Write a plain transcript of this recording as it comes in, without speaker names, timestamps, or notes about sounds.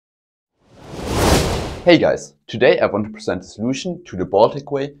Hey guys, today I want to present a solution to the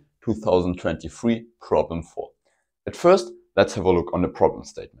Baltic Way 2023 problem 4. At first, let's have a look on the problem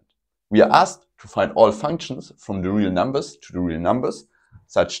statement. We are asked to find all functions from the real numbers to the real numbers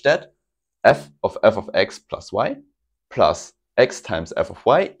such that f of x plus y plus x times f of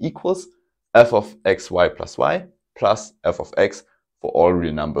y equals f of xy plus y plus f of x for all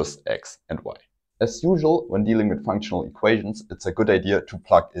real numbers x and y. As usual, when dealing with functional equations, it's a good idea to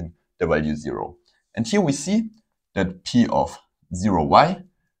plug in the value 0. And here we see that p of 0y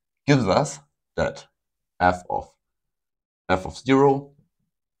gives us that f of 0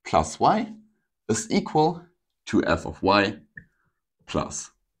 plus y is equal to f of y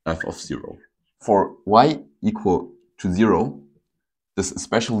plus f of 0. For y equal to 0, this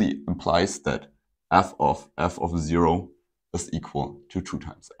especially implies that f of 0 is equal to 2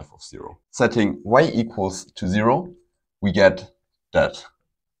 times f of 0. Setting y equals to 0, we get that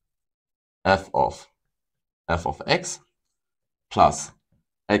f of x plus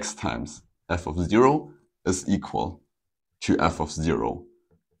x times f of 0 is equal to f of 0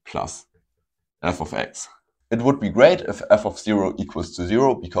 plus f of x. It would be great if f of 0 equals to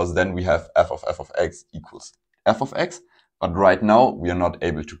 0, because then we have f of x equals f of x. But right now we are not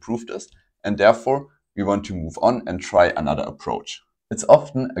able to prove this, and therefore we want to move on and try another approach. It's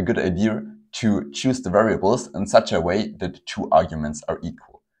often a good idea to choose the variables in such a way that two arguments are equal.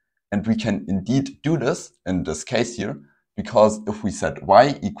 And we can indeed do this in this case here, because if we set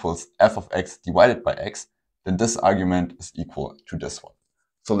y equals f of x divided by x, then this argument is equal to this one.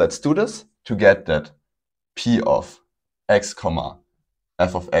 So let's do this to get that p of x comma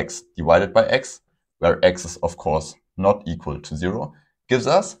f of x divided by x, where x is of course not equal to 0, gives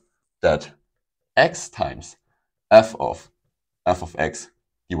us that x times f of x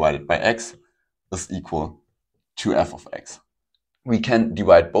divided by x is equal to f of x. We can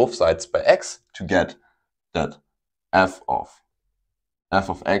divide both sides by x to get that f of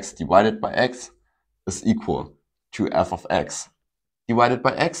x divided by x is equal to f of x divided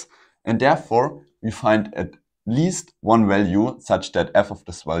by x, and therefore we find at least one value such that f of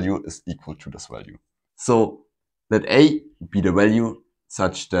this value is equal to this value. So let a be the value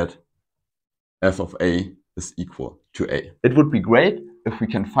such that f of a is equal to a. It would be great if we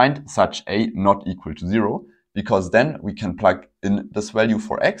can find such a not equal to 0, because then we can plug in this value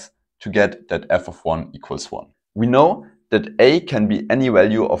for x to get that f of 1 equals 1. We know that a can be any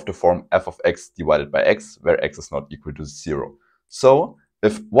value of the form f of x divided by x, where x is not equal to 0. So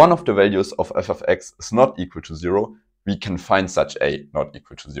if one of the values of f of x is not equal to 0, we can find such a not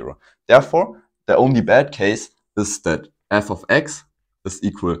equal to 0. Therefore, the only bad case is that f of x is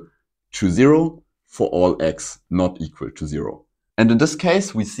equal to 0 for all x not equal to 0. And in this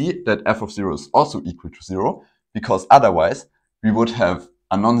case, we see that f of 0 is also equal to 0, because otherwise we would have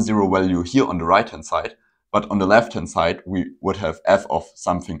a non-zero value here on the right-hand side, but on the left-hand side we would have f of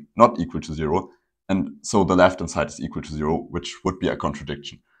something not equal to 0, and so the left-hand side is equal to 0, which would be a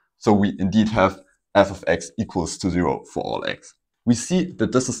contradiction. So we indeed have f of x equals to 0 for all x. We see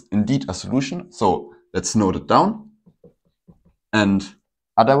that this is indeed a solution, so let's note it down. And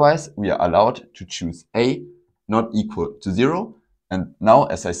otherwise, we are allowed to choose a not equal to 0. And now,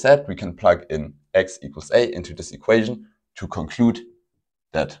 as I said, we can plug in x equals a into this equation to conclude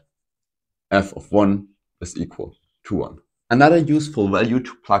that f of 1 is equal to 1. Another useful value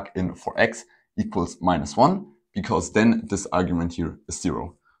to plug in for x equals -1, because then this argument here is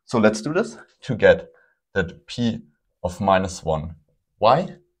 0. So let's do this to get that p of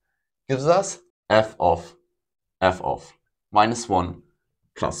 -1y gives us f of -1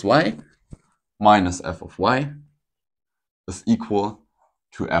 plus y minus f of y is equal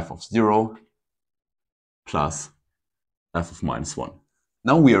to f of 0 plus f of -1.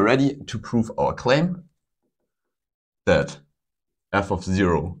 Now we are ready to prove our claim that f of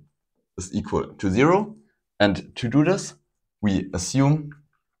 0 is equal to 0. And to do this, we assume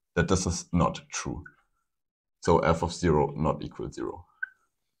that this is not true. So f of 0 not equal 0.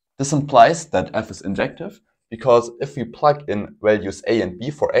 This implies that f is injective, because if we plug in values a and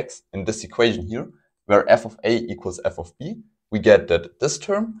b for x in this equation here, where f of a equals f of b, we get that this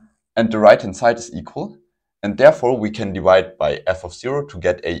term and the right-hand side is equal, and therefore we can divide by f of 0 to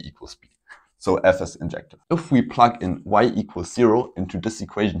get a equals b. So f is injective. If we plug in y equals 0 into this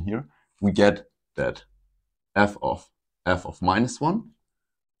equation here, we get that f of -1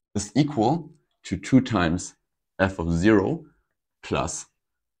 is equal to 2 times f of 0 plus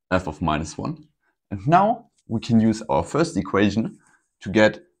f of -1. And now we can use our first equation to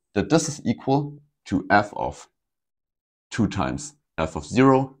get that this is equal to f of 2 times f of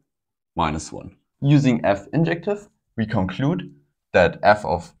 0 minus 1. Using f injective, we conclude that f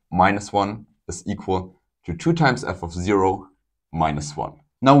of -1 is equal to 2 times f of 0 minus 1.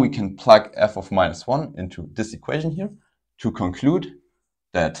 Now we can plug f of minus 1 into this equation here to conclude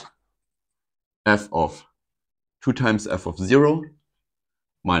that f of 2 times f of 0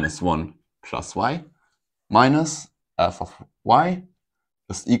 minus 1 plus y minus f of y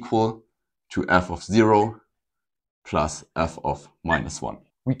is equal to f of 0 plus f of minus 1.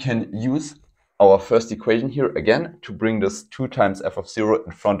 We can use our first equation here again to bring this 2 times f of 0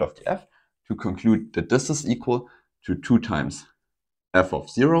 in front of the f to conclude that this is equal to 2 times f of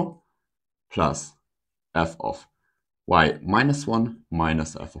 0 plus f of y minus 1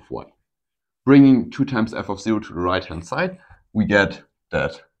 minus f of y. Bringing 2 times f of 0 to the right hand side, we get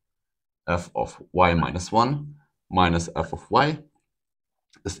that f of y minus 1 minus f of y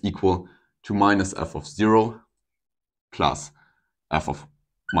is equal to minus f of 0 plus f of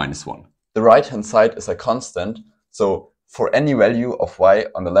minus 1. The right hand side is a constant, so for any value of y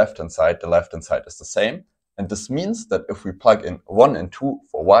on the left hand side is the same. And this means that if we plug in 1 and 2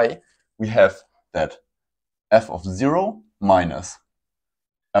 for y, we have that f of 0 minus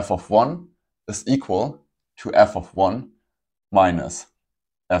f of 1 is equal to f of 1 minus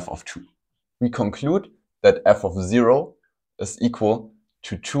f of 2. We conclude that f of 0 is equal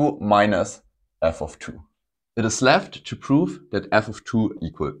to 2 minus f of 2. It is left to prove that f of 2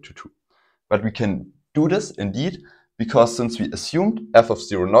 equal to 2. But we can do this indeed because since we assumed f of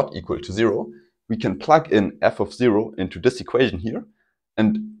 0 not equal to 0, we can plug in f of 0 into this equation here,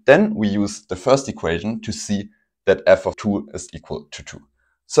 and then we use the first equation to see that f of 2 is equal to 2.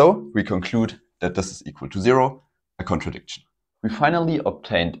 So we conclude that this is equal to 0, a contradiction. We finally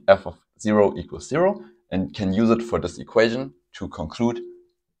obtained f of 0 equals 0 and can use it for this equation to conclude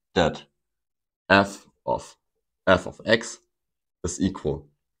that f of x is equal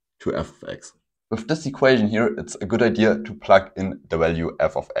to f of x. With this equation here, it's a good idea to plug in the value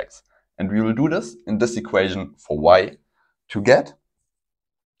f of x. And we will do this in this equation for y to get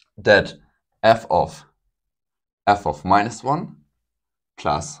that f of minus 1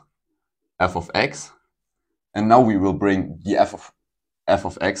 plus f of x. And now we will bring the f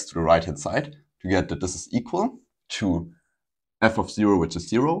of x to the right hand side to get that this is equal to f of 0, which is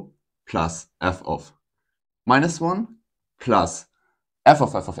 0, plus f of minus 1 plus f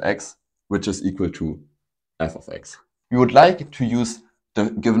of x, which is equal to f of x. We would like to use the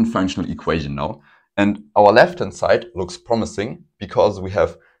given functional equation now, and our left hand side looks promising because we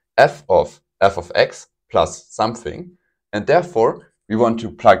have f of x plus something, and therefore we want to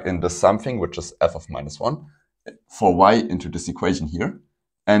plug in this something, which is f of minus 1, for y into this equation here.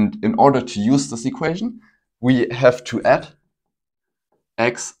 And in order to use this equation, we have to add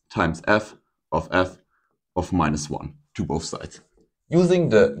x times f of minus 1 to both sides. Using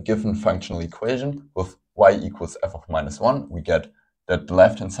the given functional equation with y equals f of minus 1, we get that the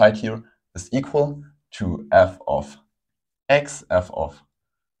left hand side here is equal to f of x, f of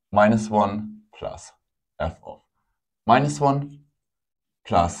minus 1 plus f of minus 1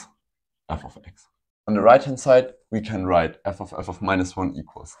 plus f of x. On the right hand side, we can write f of minus 1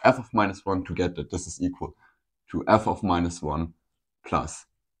 equals f of minus 1 to get that this is equal to f of minus 1 plus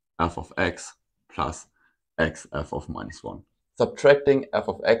f of x plus x f of minus 1. Subtracting f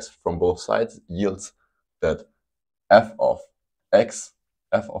of x from both sides yields that f of x,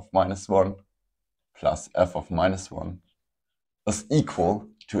 f of minus 1 plus f of minus 1 is equal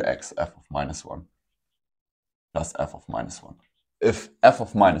to x, f of minus 1 plus f of minus 1. If f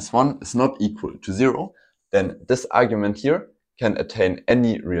of minus 1 is not equal to 0, then this argument here can attain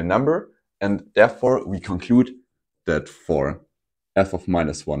any real number, and therefore we conclude that for f of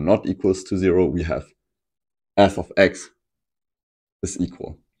minus 1 not equals to 0, we have f of x is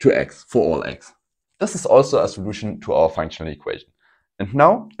equal to x for all x. This is also a solution to our functional equation. And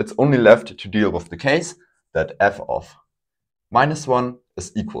now it's only left to deal with the case that f of minus 1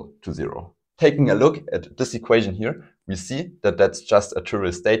 is equal to 0. Taking a look at this equation here, we see that that's just a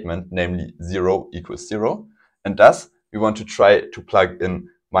trivial statement, namely 0 equals 0. And thus, we want to try to plug in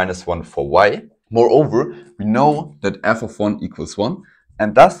minus 1 for y. Moreover, we know that f of 1 equals 1.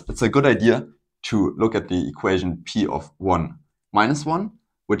 And thus, it's a good idea to look at the equation p of 1 minus 1,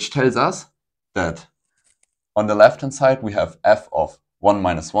 which tells us that on the left-hand side, we have f of 1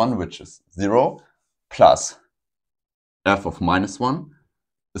 minus 1, which is 0, plus f of minus 1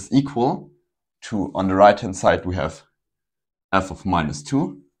 is equal to, on the right-hand side, we have f of minus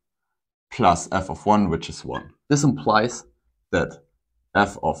 2 plus f of 1, which is 1. This implies that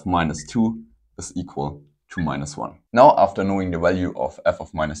f of minus 2 is equal to minus 1. Now, after knowing the value of f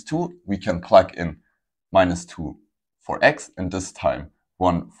of minus 2, we can plug in minus 2 for x, and this time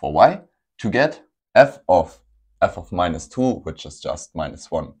 1 for y, to get f of minus 2, which is just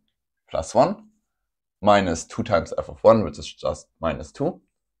minus 1 plus 1 minus 2 times f of 1, which is just minus 2,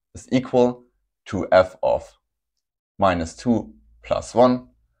 is equal to f of minus 2 plus 1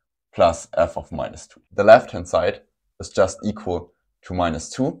 plus f of minus 2. The left-hand side is just equal to minus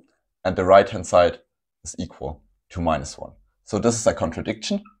 2, and the right-hand side is equal to minus 1. So this is a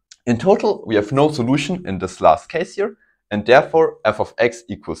contradiction. In total, we have no solution in this last case here, and therefore f of x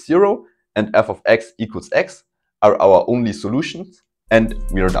equals 0 and f of x equals x are our only solutions, and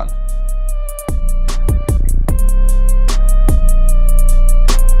we are done.